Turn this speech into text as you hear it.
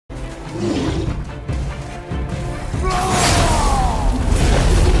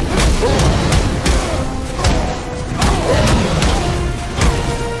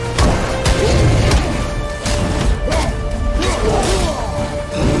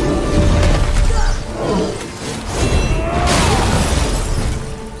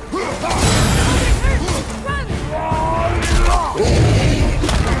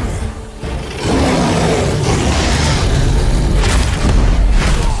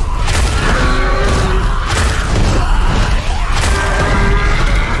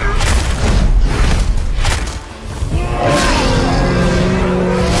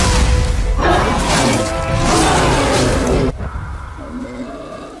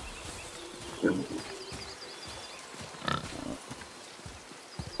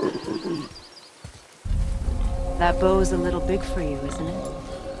That bow's a little big for you, isn't it?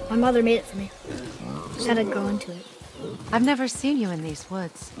 My mother made it for me. Said I'd grow into it. I've never seen you in these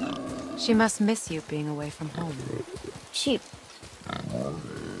woods. She must miss you being away from home. She's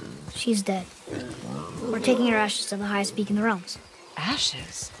dead. We're taking her ashes to the highest peak in the realms.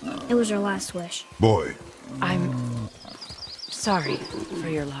 Ashes? It was her last wish. Boy. I'm sorry for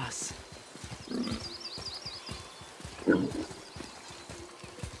your loss.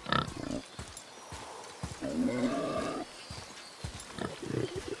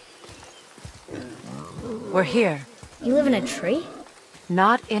 We're here. You live in a tree?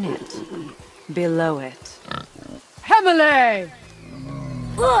 Not in it. Below it. Emily!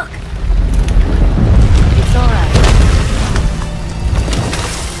 Look! It's all right.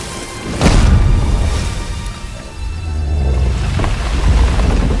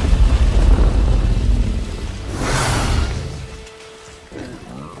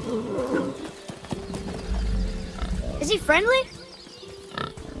 Is he friendly?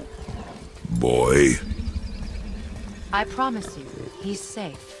 Boy. I promise you, he's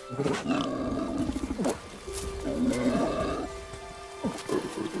safe.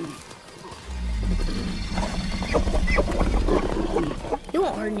 He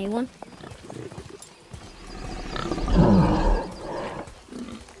won't hurt anyone.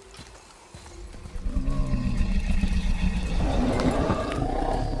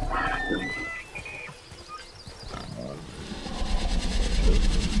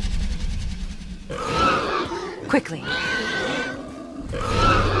 Quickly.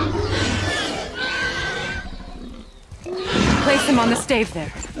 Place him on the stave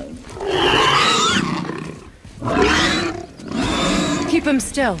there. Keep him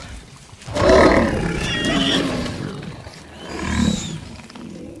still.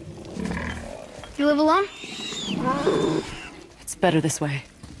 You live alone? It's better this way.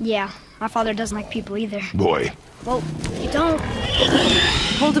 Yeah, my father doesn't like people either. Boy. Well, you don't.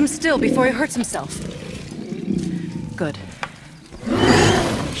 Hold him still before he hurts himself. Good.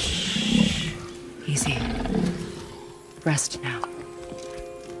 Shh. Easy. Rest now.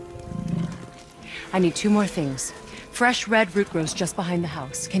 I need 2 more things. Fresh red root grows just behind the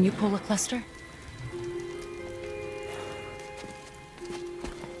house. Can you pull a cluster?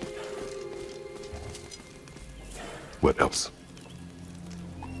 What else?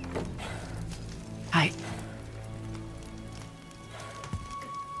 I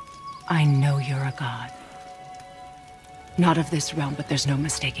know you're a god. Not of this realm, but there's no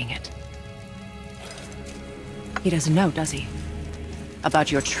mistaking it. He doesn't know, does he?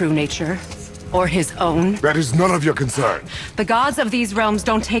 About your true nature? Or his own? That is none of your concern. The gods of these realms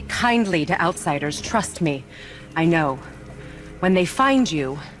don't take kindly to outsiders, trust me. I know. When they find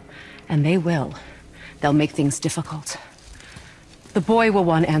you, and they will, they'll make things difficult. The boy will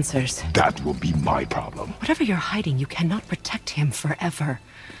want answers. That will be my problem. Whatever you're hiding, you cannot protect him forever.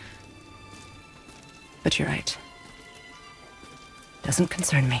 But you're right. Doesn't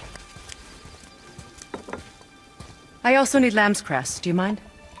concern me. I also need lamb's cress. Do you mind?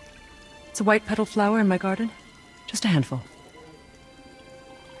 It's a white petal flower in my garden. Just a handful.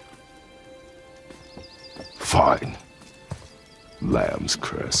 Fine. Lamb's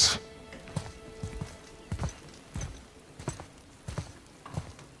cress.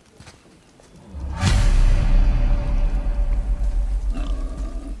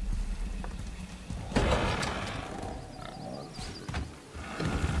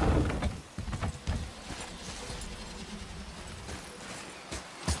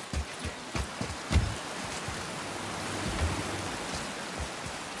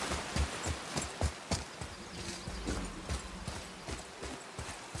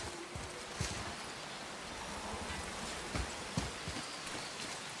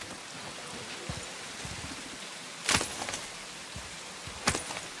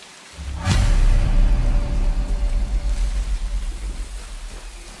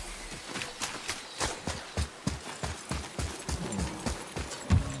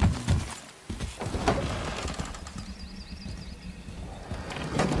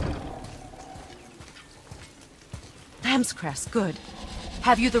 Lamb's cress, good.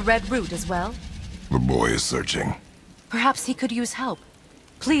 Have you the red root as well? The boy is searching. Perhaps he could use help.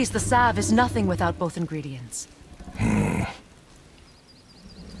 Please, the salve is nothing without both ingredients.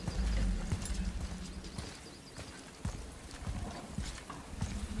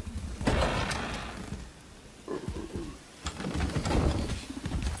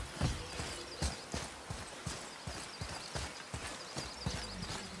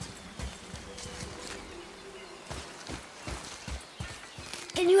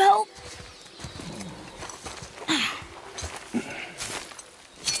 Can you help?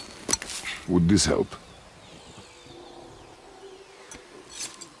 Would this help?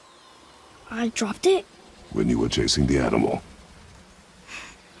 I dropped it? When you were chasing the animal.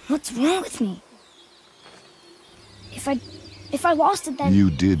 What's wrong with me? If I lost it, then...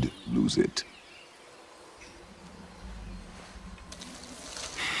 You did lose it.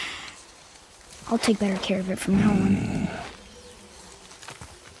 I'll take better care of it from now on.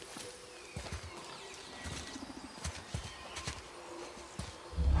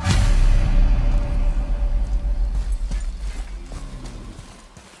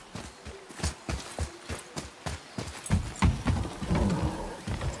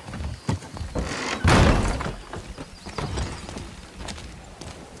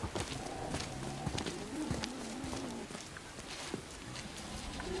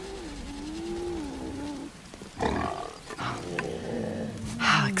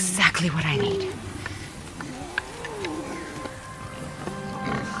 Exactly what I need.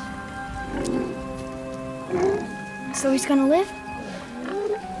 So he's gonna live?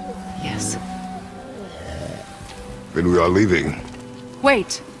 Yes. Then we are leaving.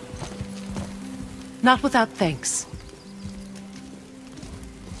 Wait. Not without thanks.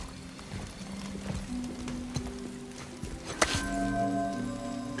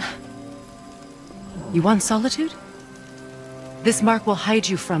 You want solitude? This mark will hide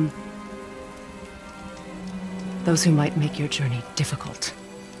you from those who might make your journey difficult.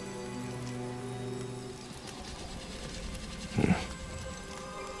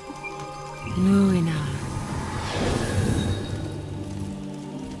 Luina.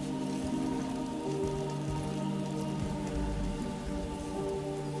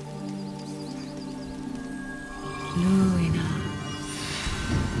 Luina.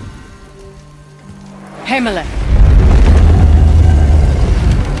 Himalay.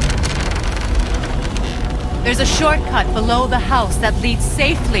 There's a shortcut below the house that leads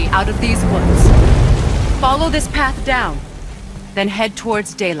safely out of these woods. Follow this path down, then head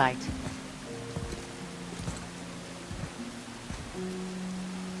towards daylight.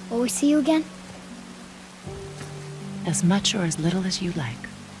 Will we see you again? As much or as little as you like.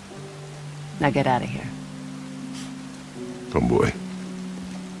 Now get out of here. Tomboy.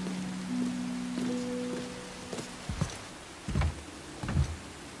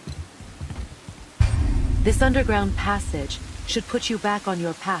 This underground passage should put you back on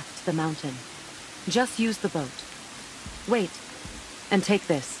your path to the mountain. Just use the boat. Wait, and take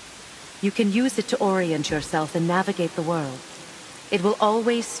this. You can use it to orient yourself and navigate the world. It will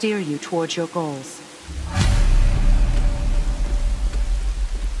always steer you towards your goals.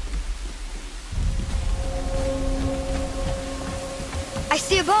 I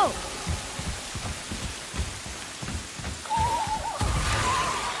see a boat!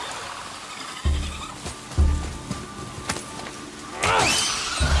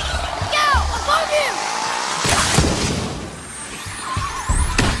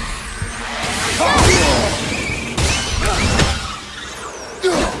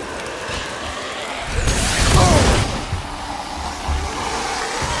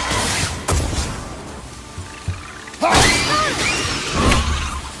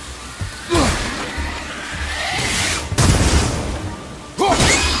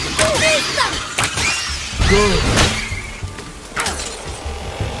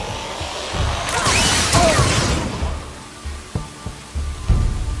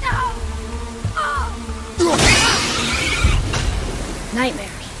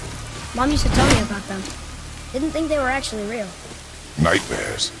 Nightmares. Mom used to tell me about them. Didn't think they were actually real.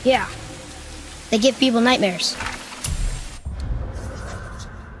 Nightmares? Yeah. They give people nightmares.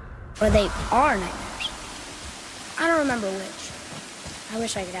 Or they are nightmares. I don't remember which. I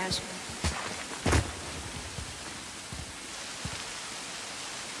wish I could ask her.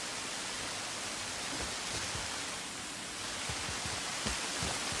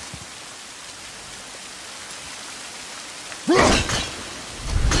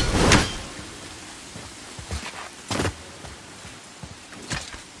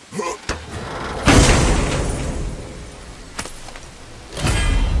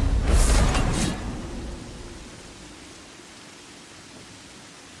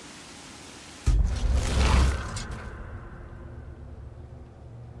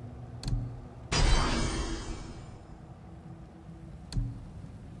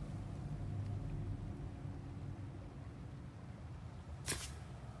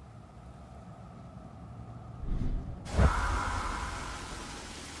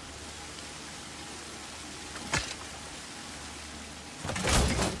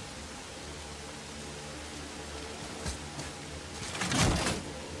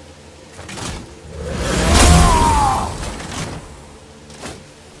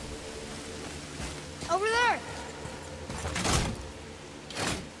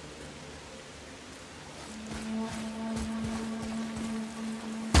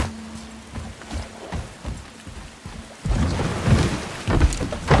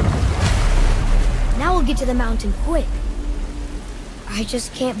 get to the mountain quick. I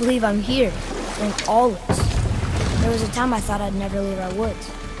just can't believe I'm here, in all this. There was a time I thought I'd never leave our woods,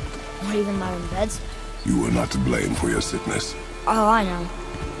 or even my own beds. You were not to blame for your sickness. Oh, I know.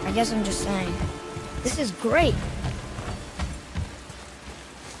 I guess I'm just saying. This is great.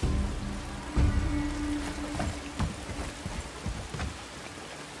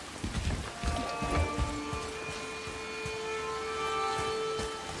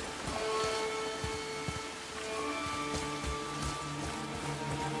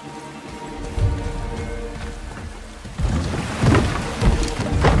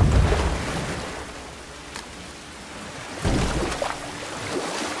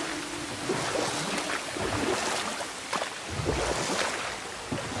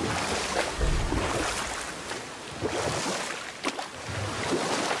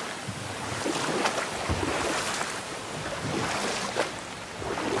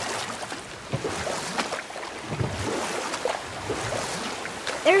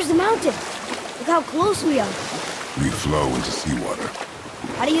 There's the mountain. Look how close we are. We flow into seawater.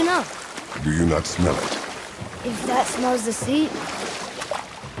 How do you know? Do you not smell it? If that smells the sea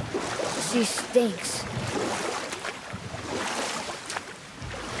stinks.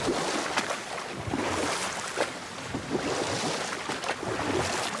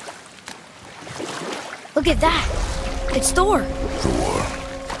 Look at that. It's Thor.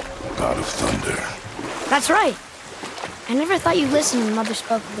 Thor, god of thunder. That's right. I never thought you listened when Mother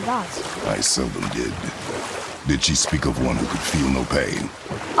spoke of the gods. I seldom did. Did she speak of one who could feel no pain?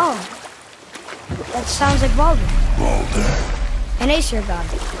 Oh. That sounds like Baldur. Baldur. An Aesir god,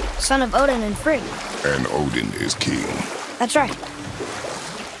 son of Odin and Frigg. And Odin is king. That's right.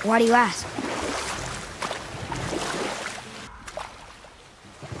 Why do you ask?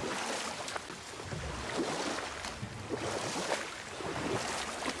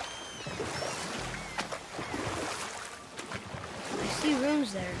 I see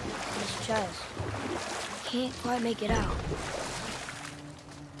runes there in this chest. Can't quite make it out.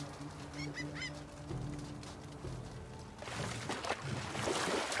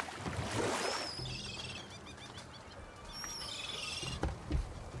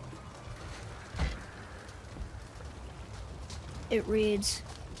 It reads,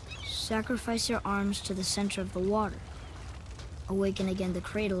 sacrifice your arms to the center of the water. Awaken again the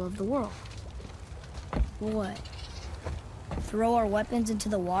cradle of the world. What? Throw our weapons into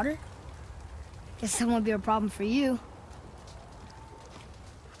the water? Guess that won't be a problem for you.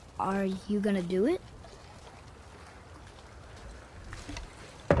 Are you gonna do it?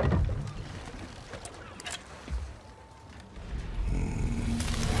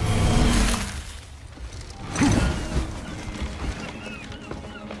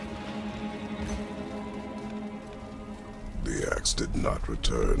 The axe did not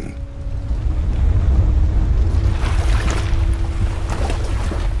return.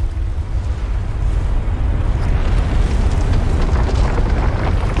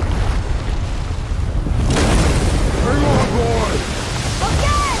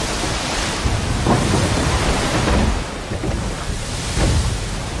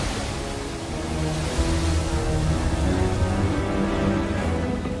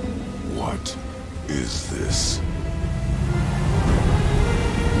 What is this?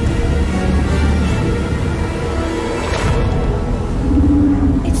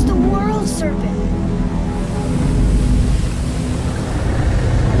 It's the world serpent.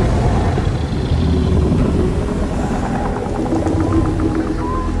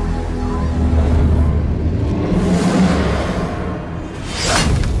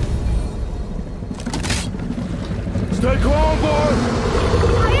 Stay calm, boy!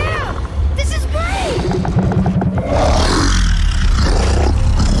 I am! This is great!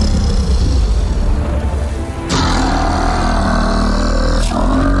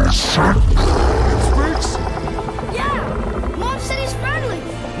 Speaks? Yeah! Mom said he's friendly!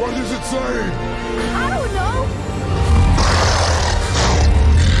 What is it saying? I don't know!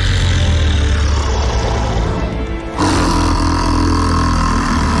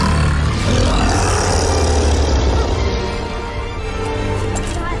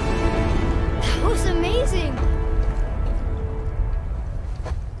 That was amazing!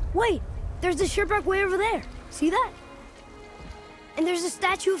 Wait! There's the shipwreck way over there. See that? And there's a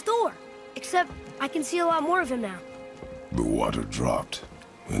statue of Thor. Except I can see a lot more of him now. The water dropped,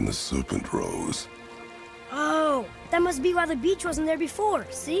 and the serpent rose. Oh, that must be why the beach wasn't there before,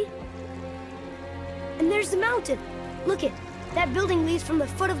 see? And there's the mountain. Look it, that building leads from the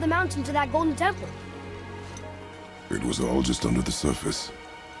foot of the mountain to that golden temple. It was all just under the surface.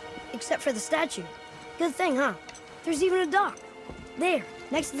 Except for the statue. Good thing, huh? There's even a dock. There,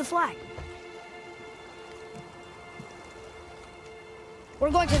 next to the flag. We're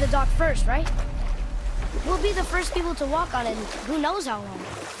going to the dock first, right? We'll be the first people to walk on it in who knows how long.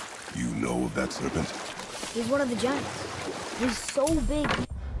 You know of that serpent? He's one of the giants. He's so big,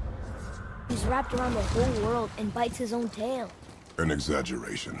 he's wrapped around the whole world and bites his own tail. An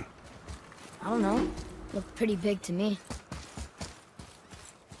exaggeration. I don't know. Looked pretty big to me.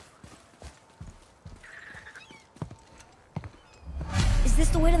 Is this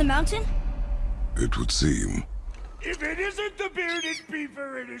the way to the mountain? It would seem. If it isn't the bearded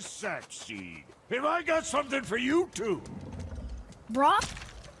beaver, it is Sackseed. Have I got something for you too? Brock?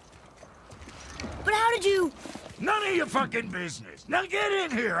 But how did you... None of your fucking business. Now get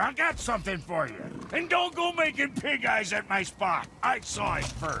in here. I got something for you. And don't go making pig eyes at my spot. I saw it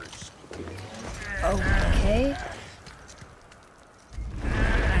first. Okay.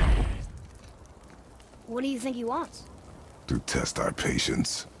 What do you think he wants? To test our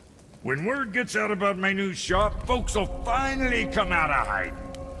patience. When word gets out about my new shop, folks will finally come out of hiding.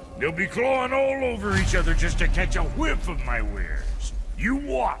 They'll be clawing all over each other just to catch a whiff of my wares. You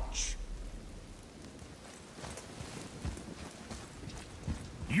watch.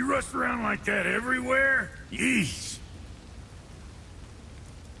 You rush around like that everywhere? Yeesh.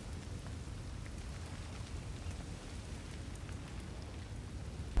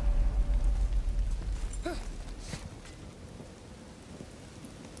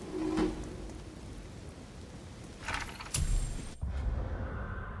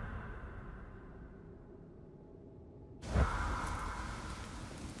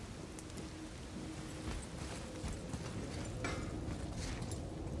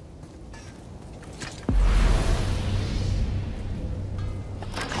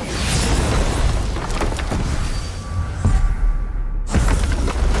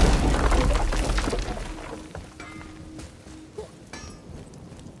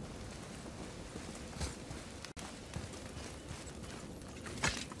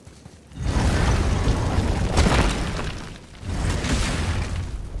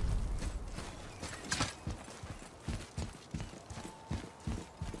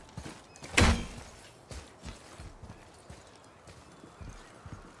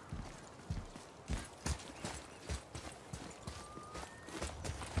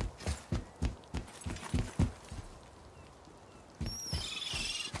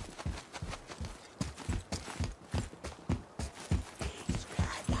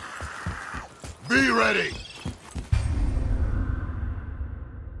 Be ready!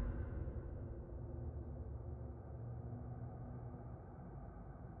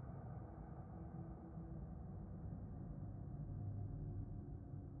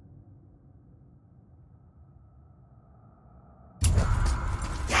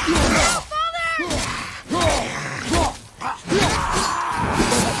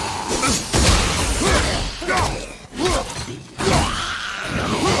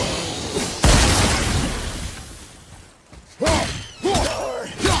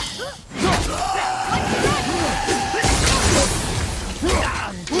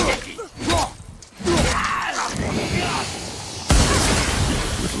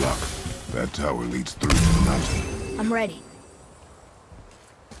 That tower leads through to the mountain. I'm ready.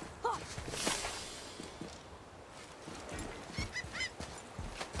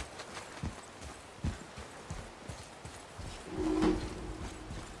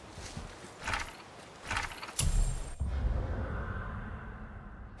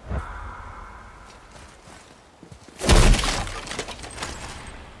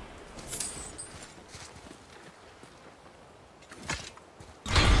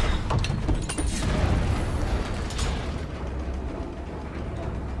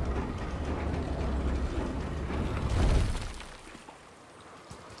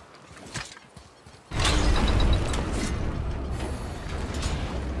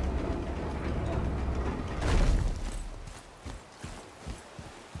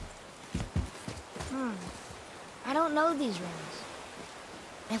 I don't know these rings.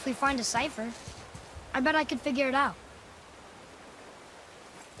 If we find a cipher, I bet I could figure it out.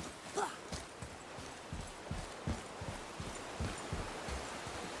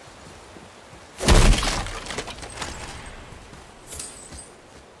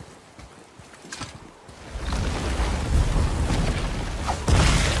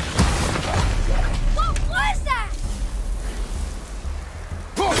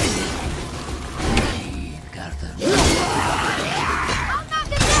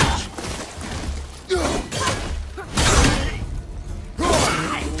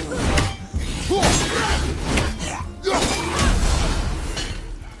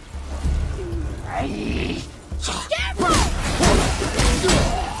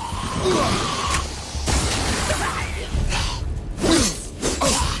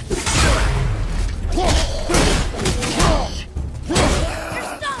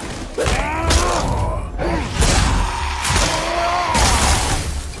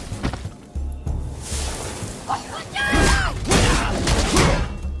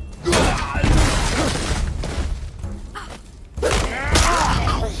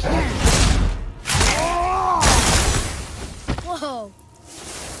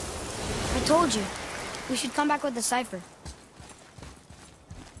 told you. We should come back with the cipher.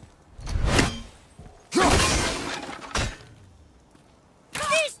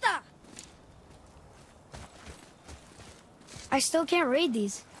 I still can't read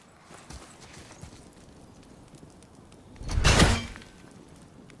these.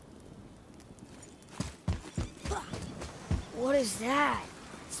 What is that?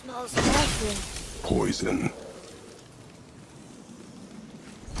 It smells awful. Poison.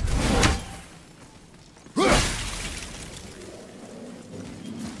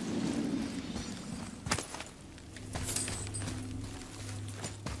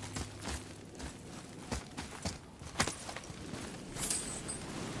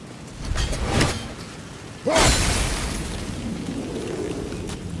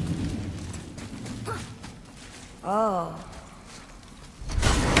 Oh.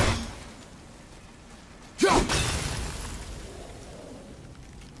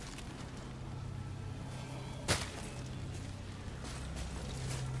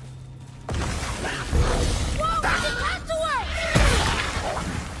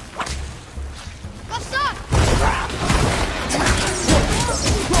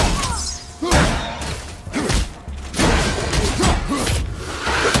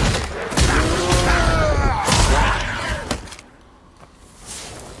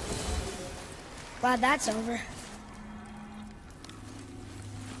 Glad that's over.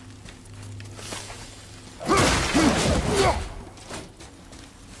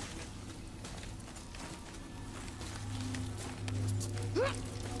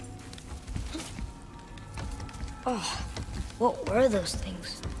 Oh, what were those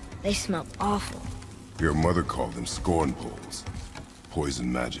things? They smelled awful. Your mother called them scorn poles.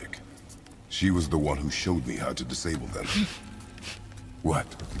 Poison magic. She was the one who showed me how to disable them. What?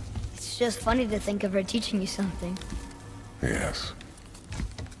 It's just funny to think of her teaching you something. Yes.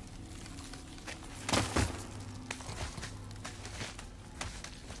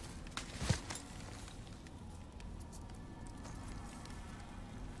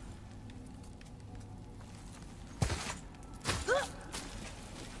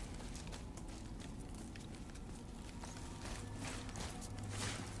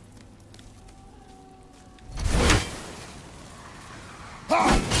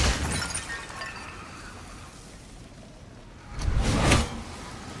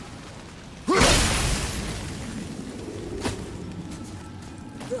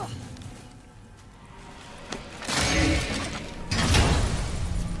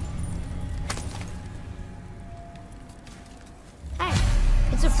 Hey,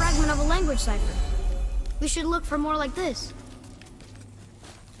 it's a fragment of a language cipher. We should look for more like this.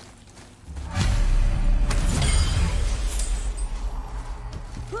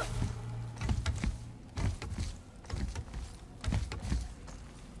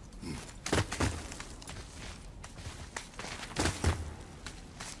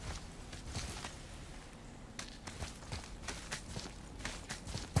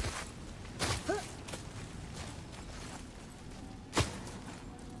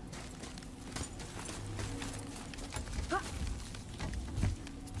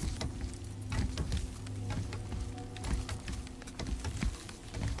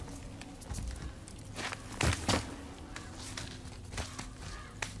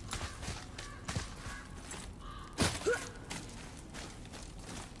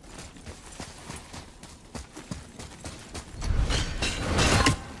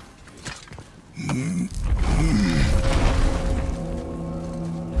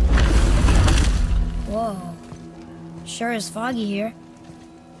 Whoa. Sure is foggy here.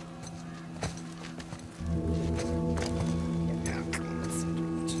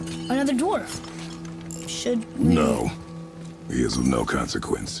 Another dwarf. Should we... No. He is of no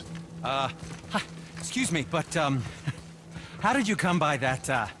consequence. Hi. Excuse me, but, how did you come by that,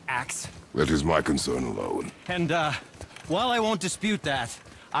 axe? That is my concern alone. And, while I won't dispute that,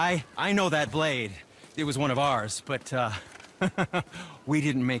 I know that blade. It was one of ours, but, we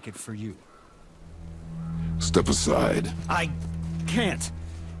didn't make it for you. Step aside. I can't.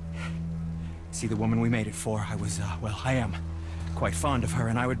 See, the woman we made it for, well, I am quite fond of her,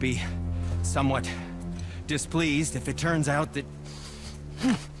 and I would be somewhat displeased if it turns out that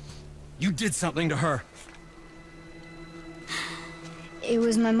you did something to her. It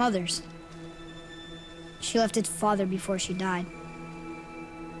was my mother's. She left its father before she died.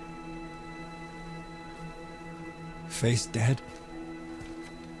 Face dead?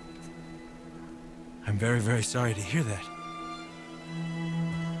 I'm very, very sorry to hear that.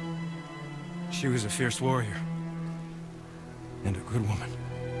 She was a fierce warrior. And a good woman.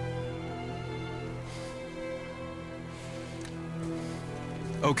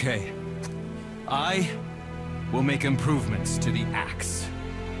 Okay. I will make improvements to the axe.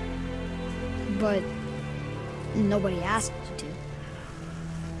 But nobody asked you to.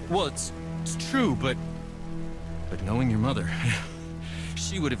 Well, it's true, but knowing your mother,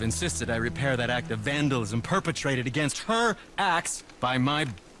 she would have insisted I repair that act of vandalism perpetrated against her axe by my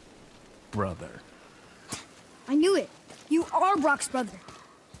brother. I knew it. You are Brock's brother.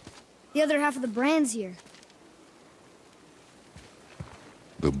 The other half of the brand's here.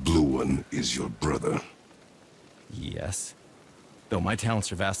 The blue one is your brother. Yes. Though my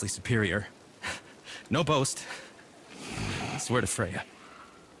talents are vastly superior. No boast. I swear to Freya.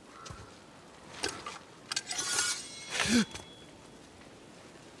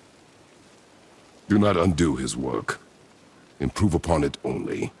 Do not undo his work. Improve upon it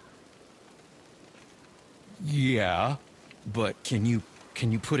only. Yeah, but can you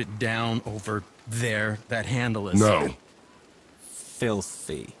put it down over there? That handle is... No.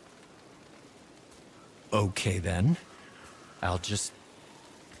 Filthy. Okay, then. I will just...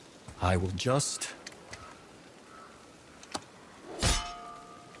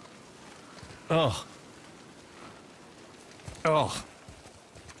 Oh. Oh.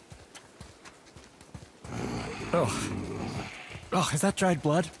 Oh. Oh, is that dried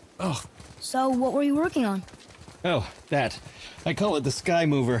blood? Oh. So, what were you working on? Oh, that. I call it the Sky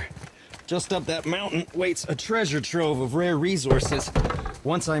Mover. Just up that mountain waits a treasure trove of rare resources.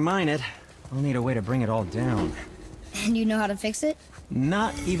 Once I mine it, I'll need a way to bring it all down. And you know how to fix it?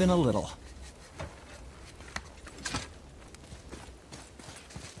 Not even a little.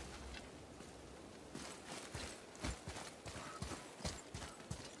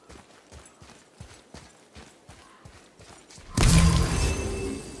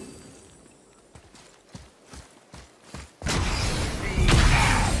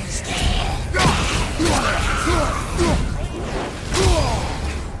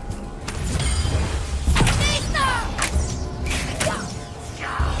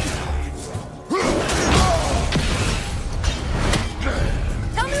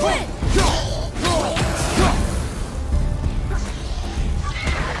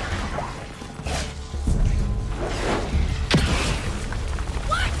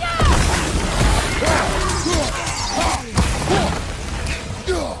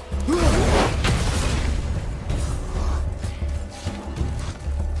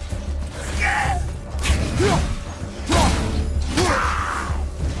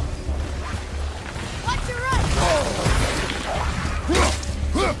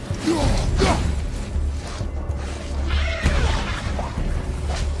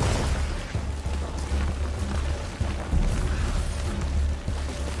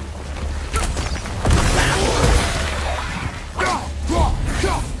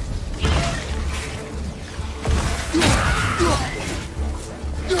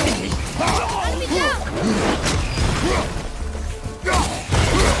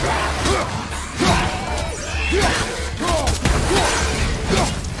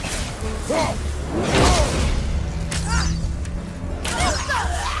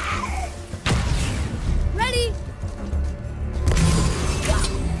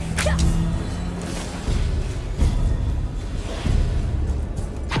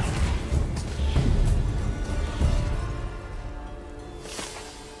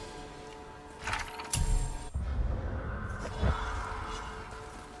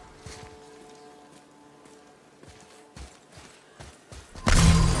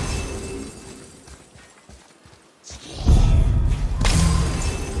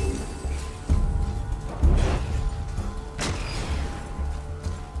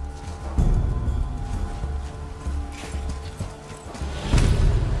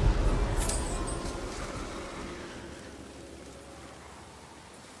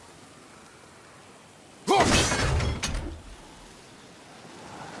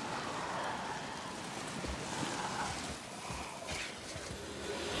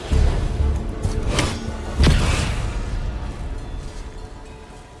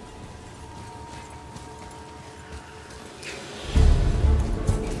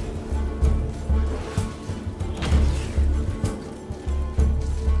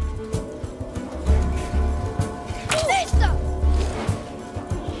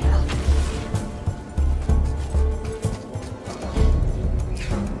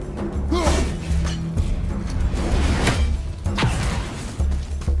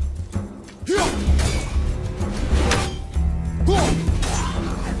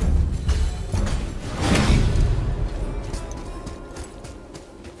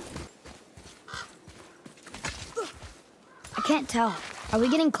 I can't tell. Are we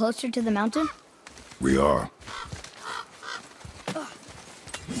getting closer to the mountain? We are.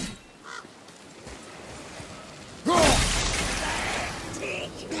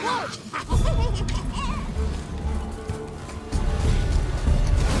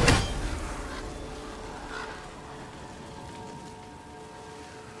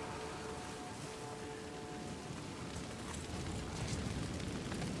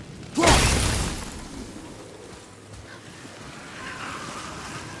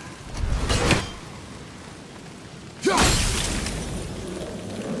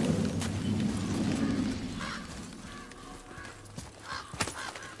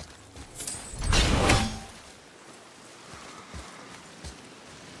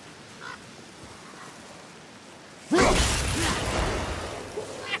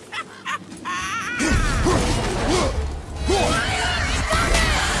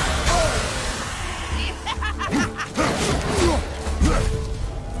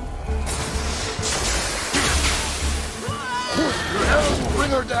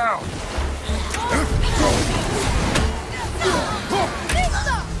 Bring her down!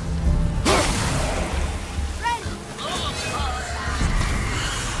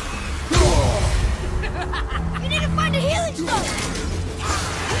 You need to find a healing stone!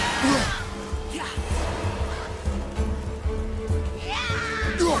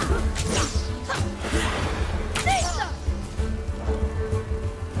 Lisa!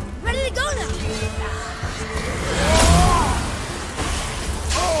 Ready to go now!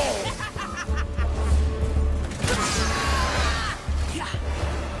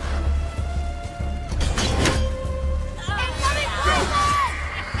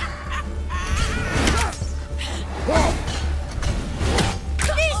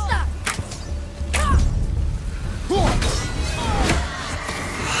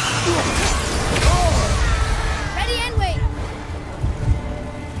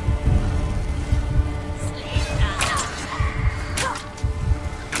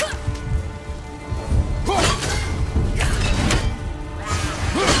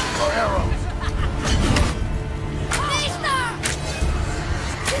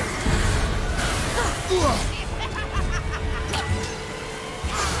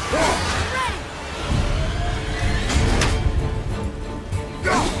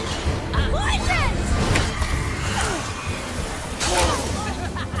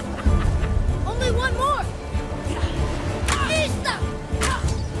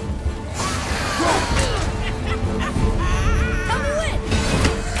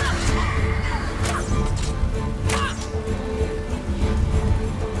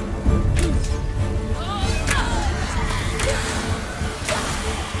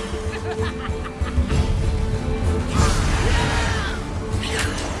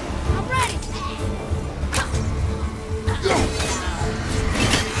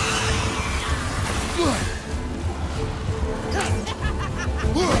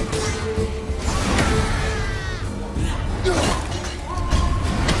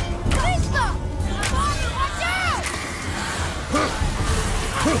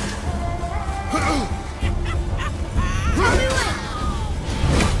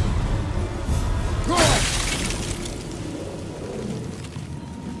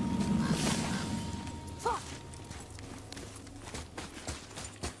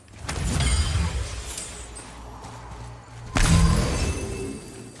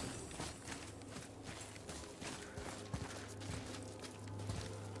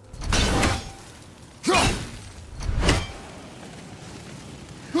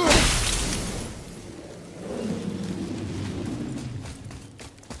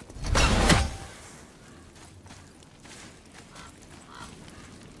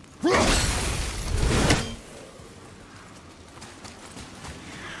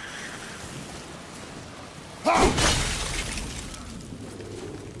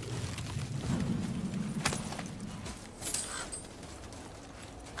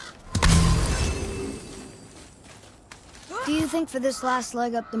 Do you think for this last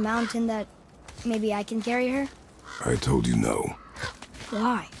leg up the mountain that maybe I can carry her? I told you no.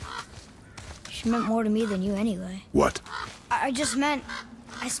 Why? She meant more to me than you anyway. What? I just meant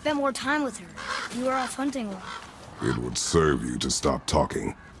I spent more time with her. You were off hunting a lot. It would serve you to stop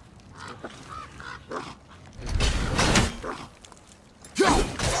talking.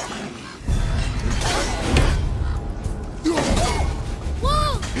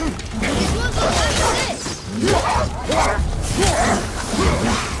 Whoa! This was the last of this!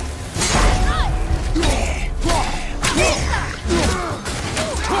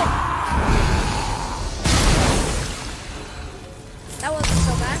 That wasn't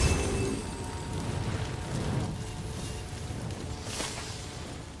so bad.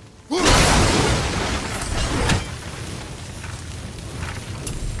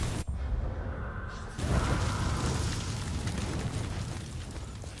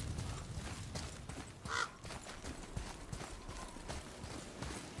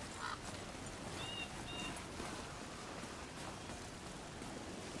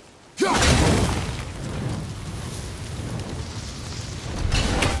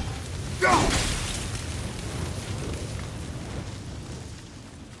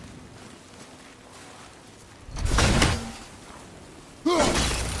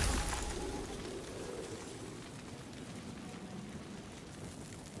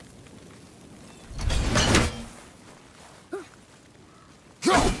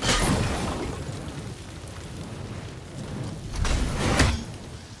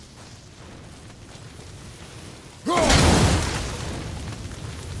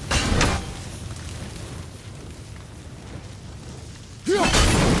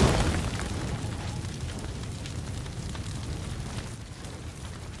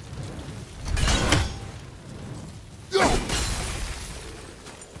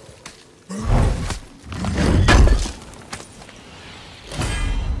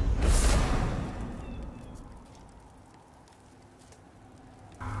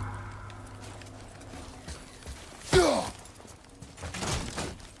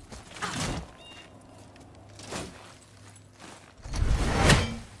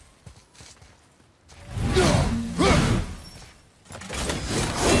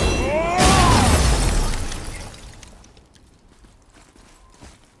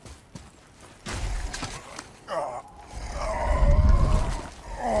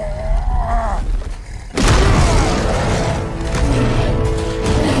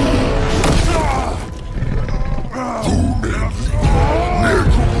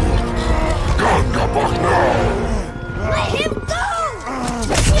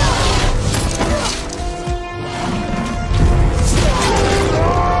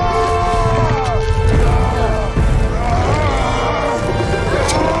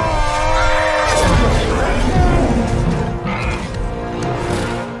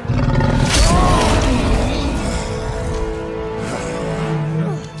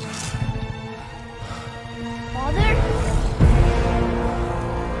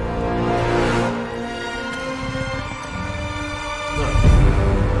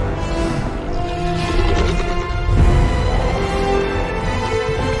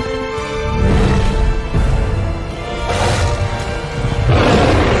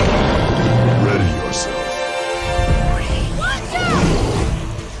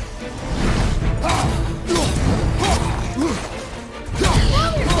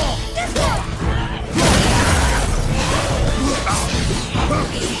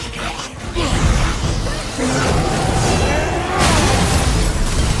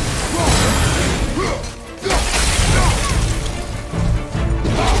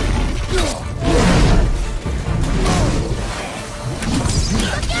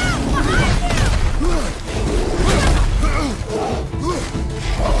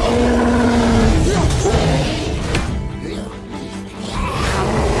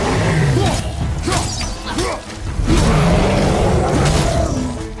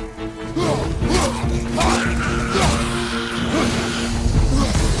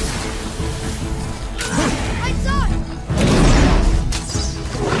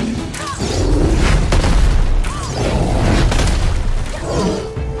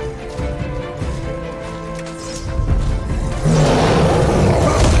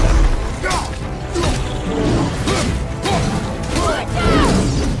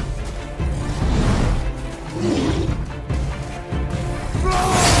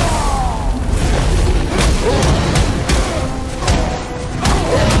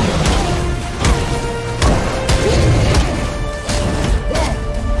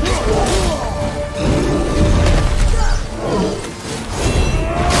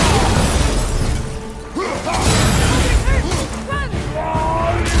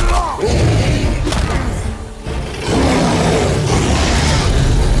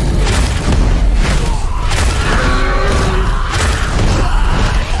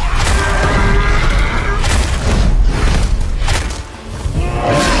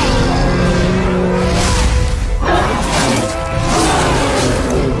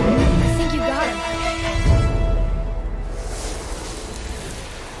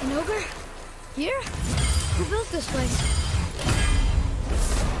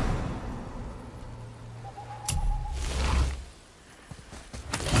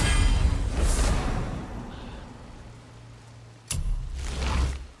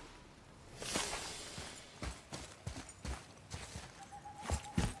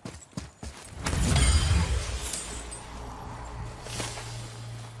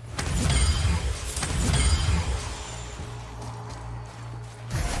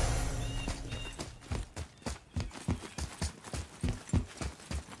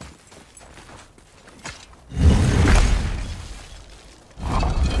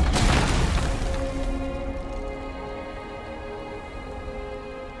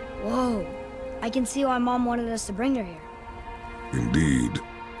 can see why Mom wanted us to bring her here. Indeed.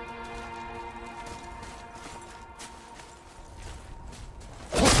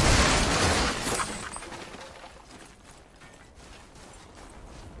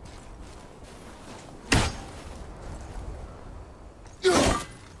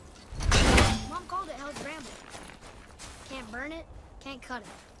 Mom called it Hell's Bramble. Can't burn it, can't cut it.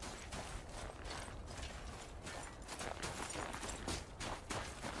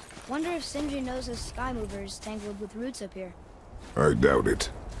 Wonder if Sindri knows a sky mover is tangled with roots up here. I doubt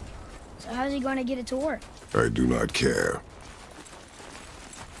it. So how's he going to get it to work? I do not care.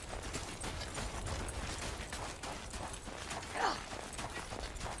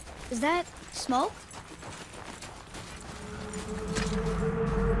 Is that smoke?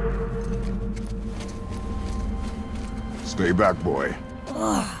 Stay back, boy.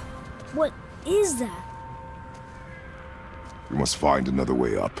 Ugh. What is that? We must find another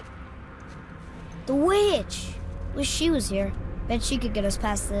way up. The witch! Wish she was here. Bet she could get us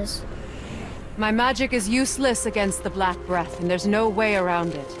past this. My magic is useless against the Black Breath, and there's no way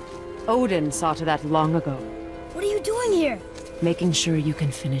around it. Odin saw to that long ago. What are you doing here? Making sure you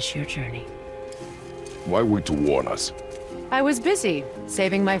can finish your journey. Why wait to warn us? I was busy,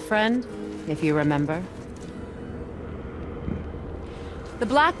 saving my friend, if you remember. The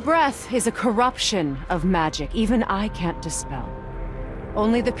Black Breath is a corruption of magic even I can't dispel.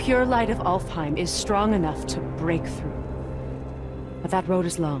 Only the pure light of Alfheim is strong enough to break through. But that road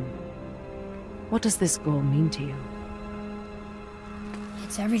is long. What does this goal mean to you?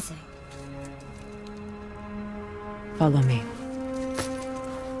 It's everything. Follow me.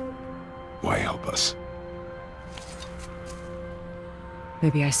 Why help us?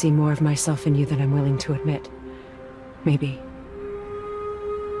 Maybe I see more of myself in you than I'm willing to admit. Maybe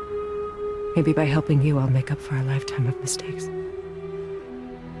by helping you, I'll make up for a lifetime of mistakes.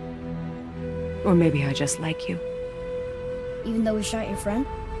 Or maybe I just like you. Even though we shot your friend?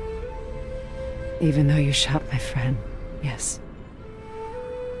 Even though you shot my friend, yes.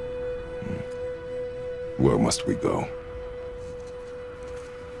 Where must we go?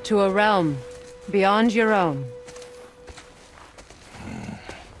 To a realm beyond your own.